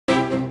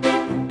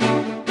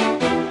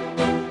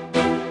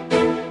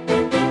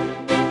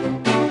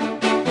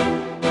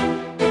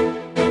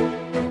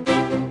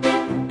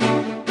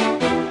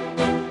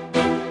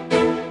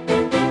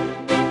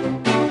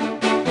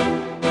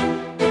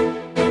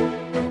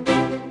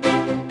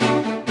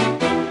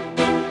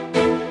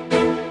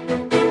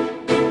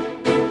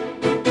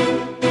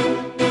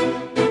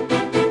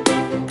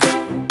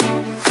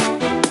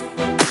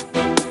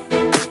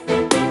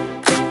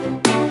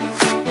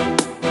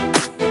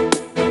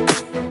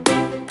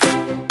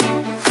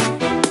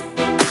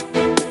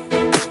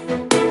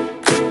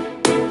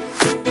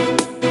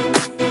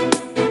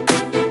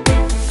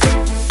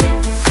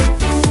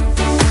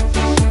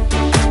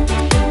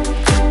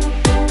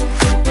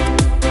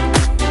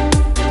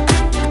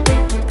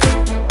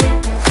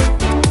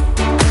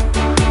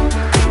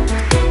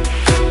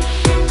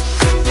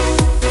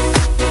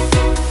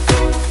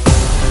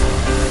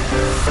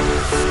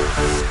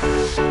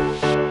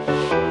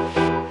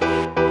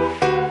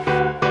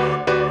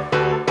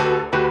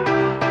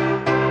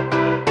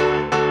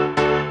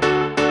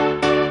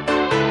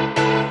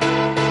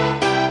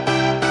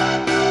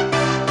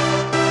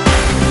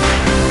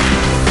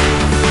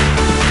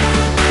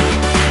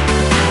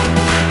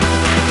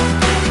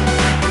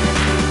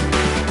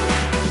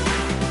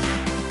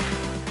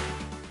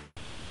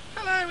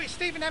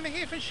Steve and Emma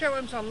here from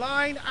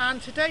Showhomesonline,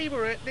 and today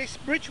we're at this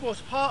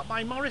Bridgewater Park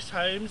by Morris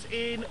Homes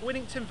in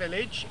Winnington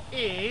Village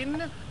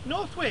in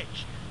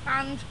Northwich.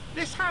 And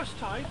this house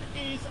type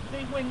is the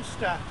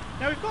Winster.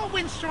 Now we've got a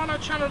Winster on our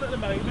channel at the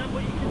moment,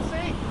 but you can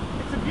see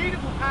it's a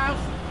beautiful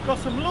house, got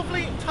some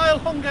lovely tile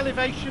hung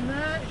elevation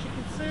there as you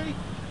can see,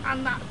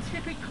 and that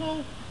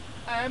typical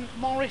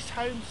Morris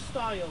Homes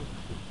style.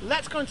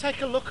 Let's go and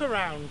take a look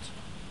around.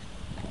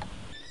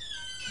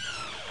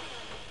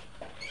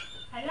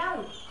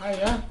 Hello.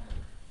 Hiya.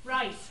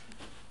 Right.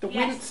 The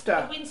yes,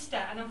 Winster. The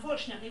Winster, and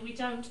unfortunately we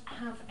don't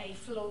have a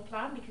floor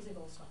plan because they've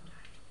all sold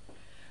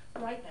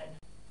out. Right then.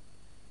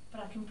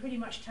 But I can pretty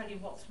much tell you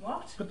what's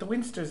what. But the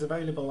Winster is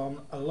available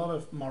on a lot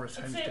of Morris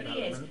Homes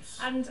certainly developments. Is.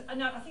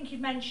 And I think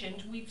you've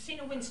mentioned we've seen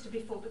a Winster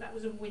before, but that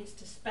was a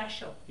Winster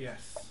special.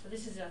 Yes. So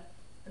this is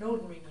an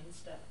ordinary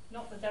Winster.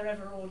 Not that they're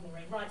ever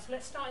ordinary. Right, so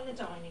let's start in the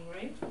dining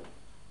room.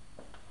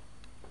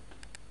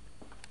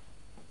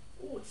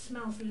 Oh, it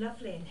smells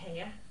lovely in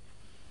here.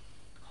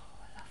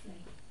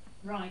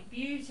 Right,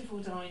 beautiful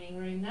dining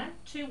room then.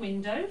 2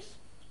 windows.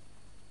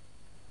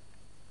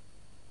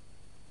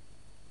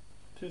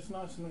 It is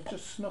nice, and we've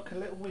just snuck a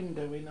little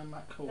window in on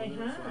that corner. They as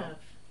well. have,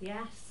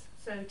 yes.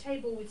 So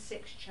table with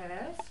 6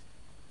 chairs. It's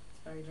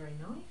very, very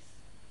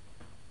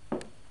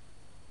nice.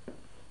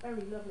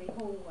 Very lovely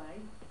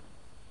hallway.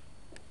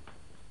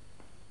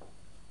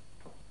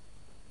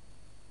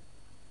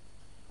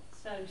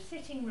 So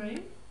sitting room.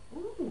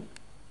 Ooh,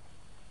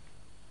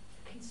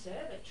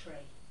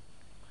 conservatory.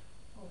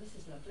 Oh, this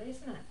is lovely,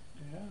 isn't it?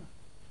 Yeah.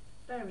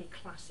 Very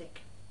classic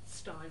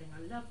styling.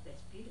 I love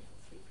this. Beautiful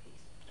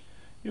 3-piece.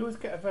 You always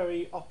get a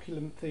very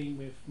opulent theme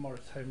with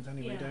Morris Homes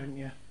anyway, Yeah. don't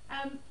you?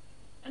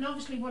 And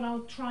obviously what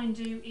I'll try and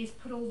do is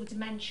put all the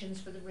dimensions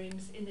for the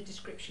rooms in the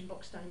description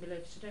box down below,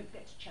 so don't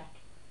forget to check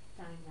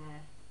down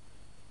there.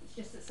 It's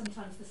just that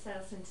sometimes the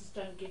sales centres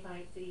don't give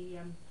out the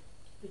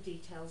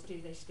details,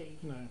 do they,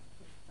 Steve? No.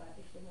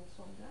 If they're all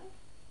sold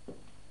out.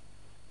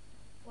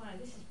 Wow,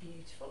 this is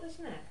beautiful,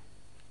 isn't it?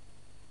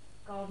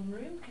 Garden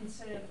room,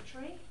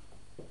 conservatory.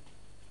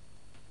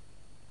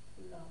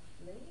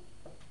 Lovely.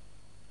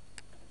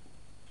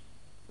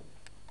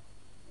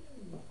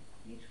 Ooh,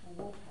 beautiful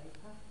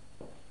wallpaper.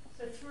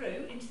 So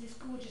through into this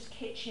gorgeous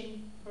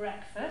kitchen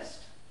breakfast.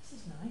 This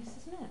is nice,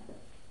 isn't it?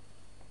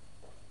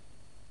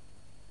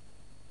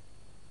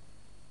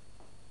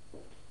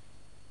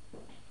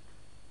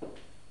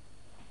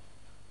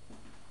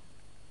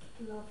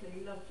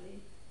 Lovely,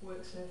 lovely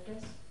work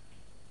surface.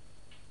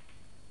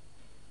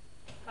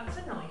 That's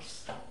a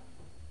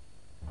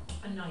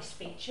nice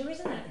feature,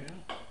 isn't it?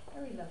 Yeah.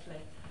 Very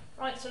lovely.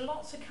 Right, so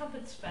lots of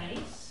cupboard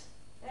space.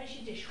 There's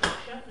your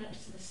dishwasher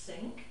next to the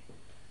sink.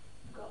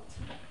 We've got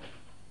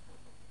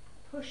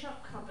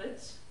push-up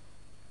cupboards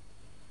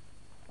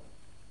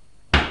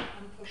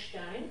and push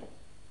down.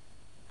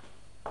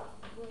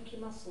 Work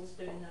your muscles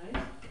doing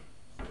those.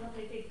 Some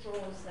lovely big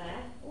drawers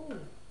there. Oh,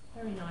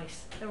 very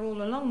nice. They're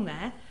all along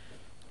there.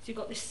 So you've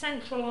got this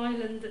central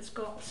island that's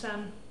got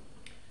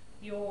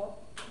your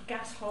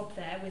gas hob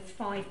there with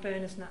 5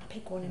 burners and that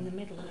big one in the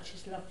middle, which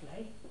is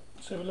lovely.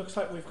 So it looks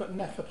like we've got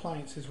Neff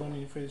appliances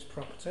running through this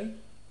property.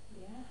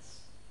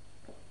 Yes.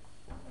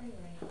 Very,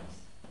 very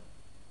nice.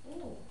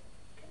 Oh,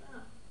 look at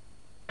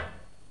that.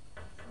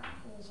 That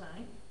falls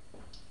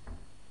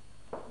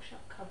out. Push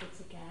up cupboards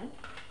again.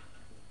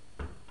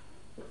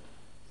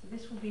 So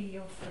this will be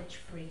your fridge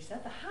freezer.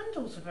 The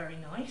handles are very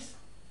nice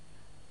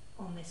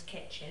on this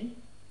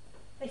kitchen.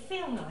 They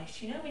feel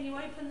nice, you know, when you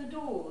open the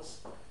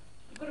doors.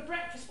 You've got a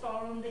breakfast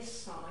bar on this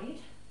side.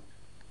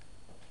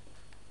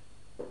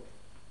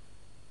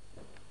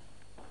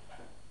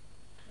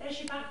 There's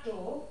your back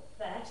door,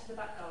 there to the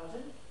back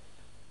garden.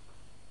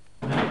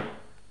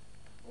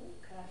 Oh,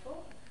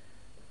 careful.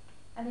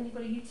 And then you've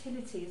got a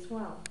utility as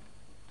well.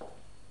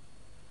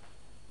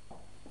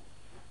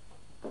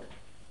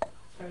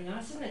 It's very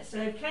nice, isn't it?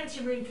 So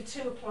plenty of room for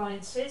 2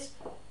 appliances.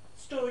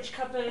 Storage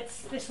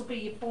cupboards, this will be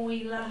your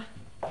boiler.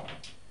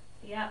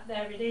 Yeah,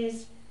 there it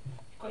is.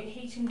 You've got your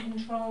heating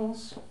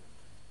controls.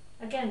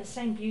 Again, the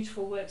same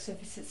beautiful work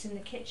surface that's in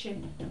the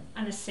kitchen,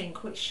 and a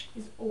sink, which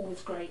is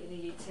always great in a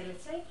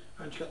utility.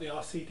 And you've got the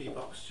RCD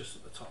box just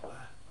at the top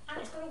there. And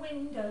it's got a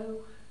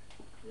window.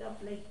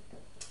 Lovely.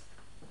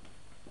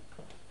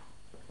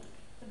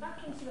 So back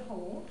into the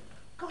hall.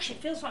 Gosh, it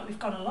feels like we've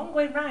gone a long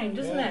way round,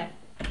 doesn't it?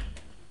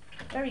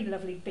 Very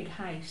lovely big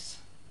house.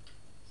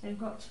 So we've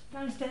got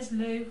downstairs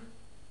loo,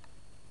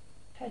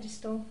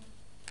 pedestal.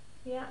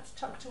 Yeah, it's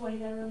tucked away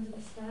there under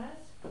the stairs.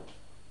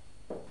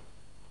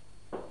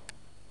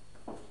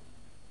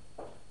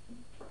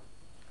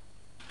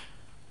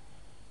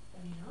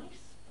 Very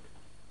nice.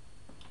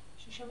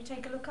 So shall we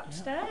take a look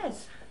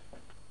upstairs?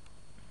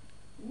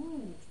 Yeah.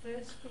 Ooh,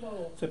 first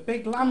floor. It's a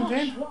big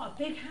landing. Gosh, what a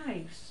big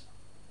house.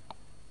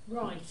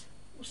 Right,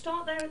 we'll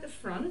start there at the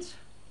front.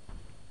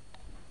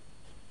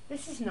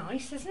 This is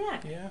nice, isn't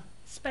it? Yeah.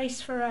 Space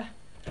for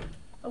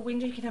a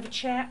window. You can have a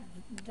chair.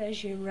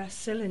 There's your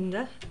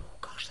cylinder. Oh,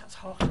 gosh, that's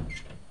hot.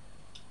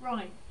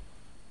 Right.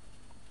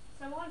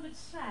 So I would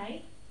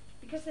say,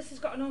 because this has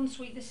got an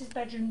ensuite, this is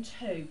bedroom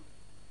 2.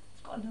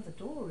 got another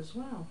door as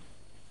well.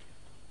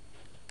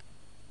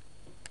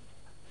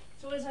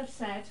 So as I've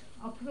said,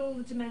 I'll put all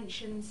the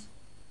dimensions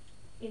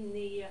in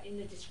the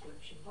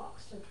description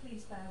box, so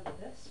please bear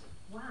with us.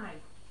 Wow,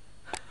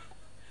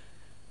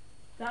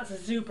 that's a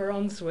super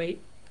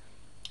ensuite,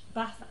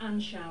 bath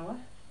and shower.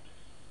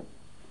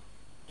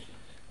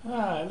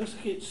 Ah, it looks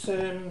like it's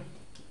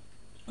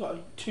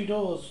got 2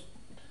 doors.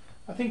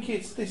 I think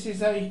this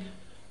is a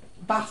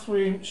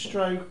bathroom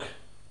stroke.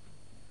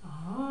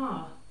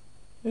 Ah,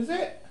 Is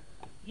it?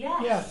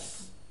 yes.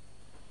 Yes.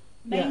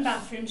 Main Yes.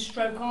 bathroom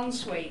stroke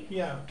ensuite.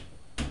 Yeah.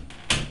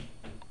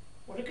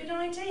 What a good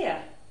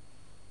idea.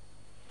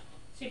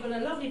 So you've got a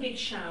lovely big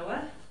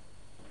shower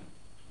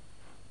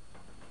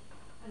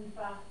and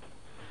bath.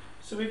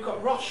 So we've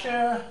got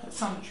Rochester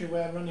sanitary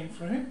ware running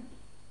through.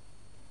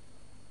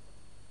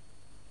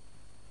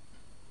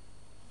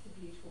 It's a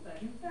beautiful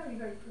bedroom. Very,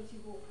 very pretty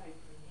wallpaper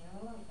in here.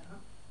 I like that.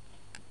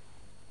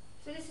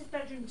 So this is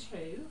bedroom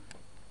 2.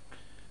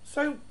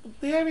 So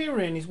the area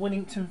we're in is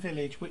Winnington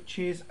Village, which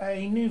is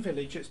a new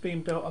village that's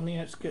been built on the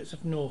outskirts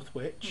of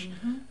Northwich,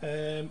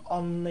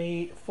 on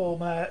the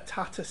former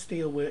Tatton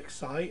Steelworks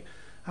site,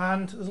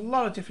 and there's a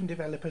lot of different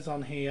developers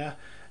on here,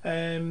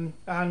 and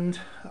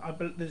I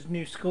believe there's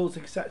new schools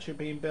etc.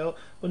 being built.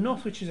 But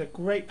Northwich is a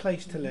great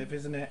place to live,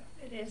 isn't it?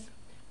 It is.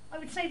 I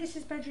would say this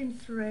is bedroom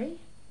 3.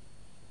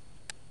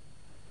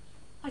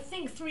 I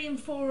think 3 and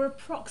 4 are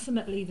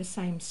approximately the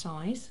same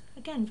size.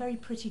 Again, very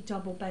pretty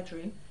double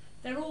bedroom.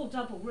 They're all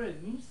double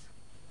rooms.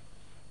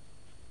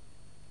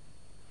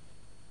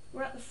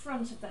 We're at the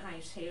front of the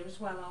house here as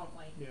well, aren't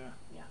we? Yeah.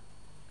 Yeah.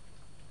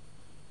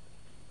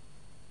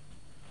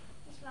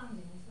 This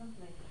landing is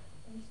lovely,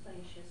 very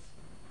spacious.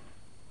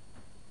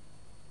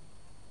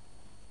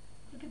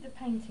 Look at the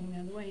painting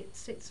there, the way it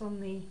sits on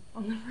the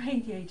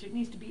radiator. It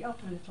needs to be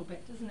up a little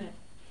bit, doesn't it?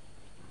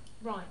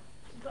 Right,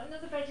 so we've got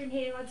another bedroom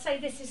here. I'd say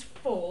this is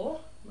 4,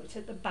 which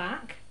at the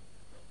back.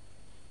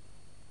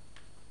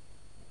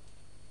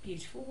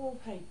 Beautiful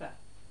wallpaper.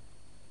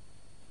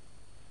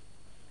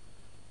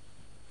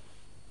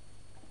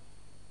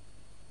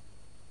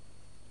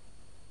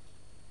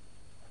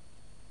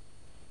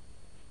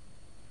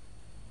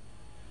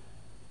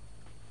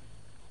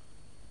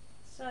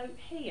 So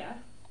here,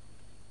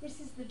 this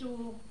is the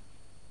door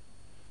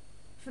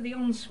for the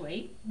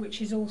ensuite,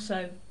 which is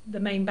also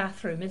the main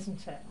bathroom,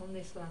 isn't it, on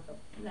this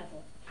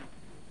level.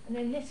 And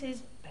then this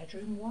is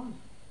bedroom 1.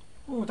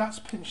 Oh, that's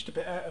pinched a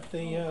bit out of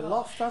the Oh,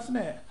 loft, hasn't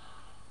it?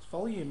 It's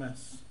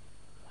voluminous.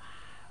 Wow.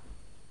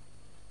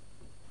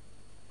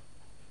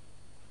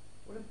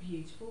 What a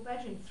beautiful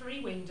bedroom. 3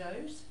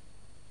 windows.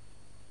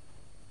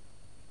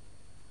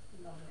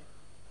 Love it.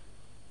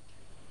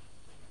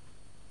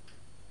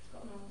 It's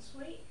got an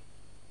ensuite.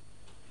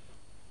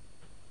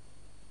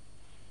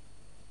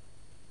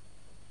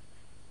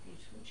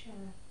 Beautiful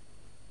chair.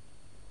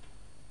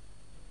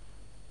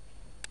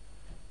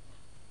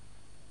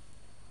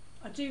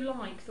 I do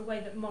like the way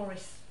that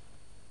Morris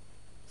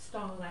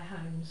style their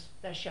homes,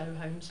 their show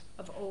homes.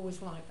 I've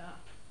always liked that.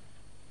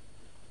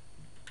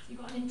 So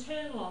you've got an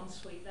internal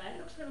ensuite there. It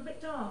looks a little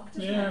bit dark,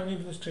 doesn't it? Yeah,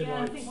 maybe there's 2 Yeah,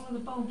 lights. I think one of the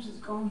bulbs has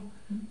gone.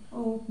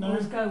 Or No.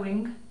 is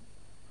going.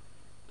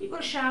 You've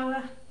got a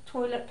shower,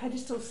 toilet,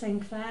 pedestal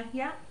sink there,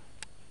 yeah?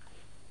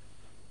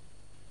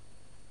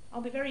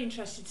 I'll be very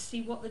interested to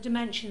see what the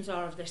dimensions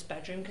are of this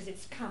bedroom, because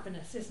it's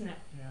cavernous, isn't it?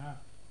 Yeah.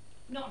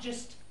 Not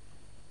just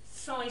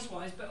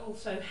size-wise, but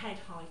also head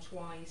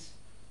height-wise.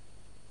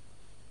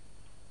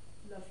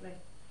 Lovely.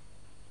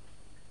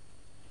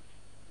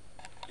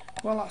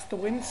 Well, that's the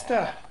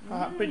Winster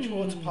at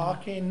Bridgewater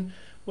Park in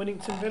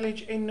Winnington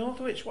Village in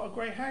Northwich. What a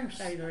great house.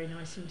 Very, very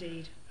nice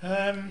indeed.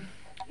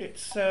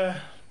 It's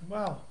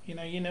well, you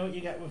know what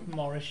you get with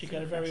Morris. You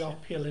get a very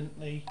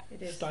opulently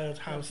styled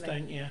house,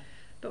 don't you?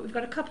 But we've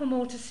got a couple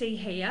more to see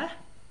here,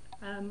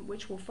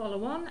 which will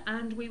follow on,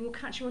 and we will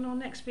catch you on our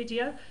next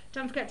video.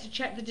 Don't forget to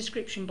check the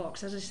description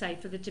box, as I say,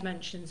 for the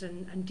dimensions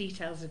and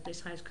details of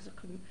this house, because I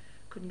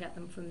couldn't get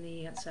them from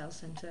the sales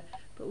centre.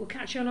 But we'll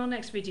catch you on our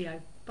next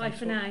video. Bye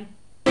for now.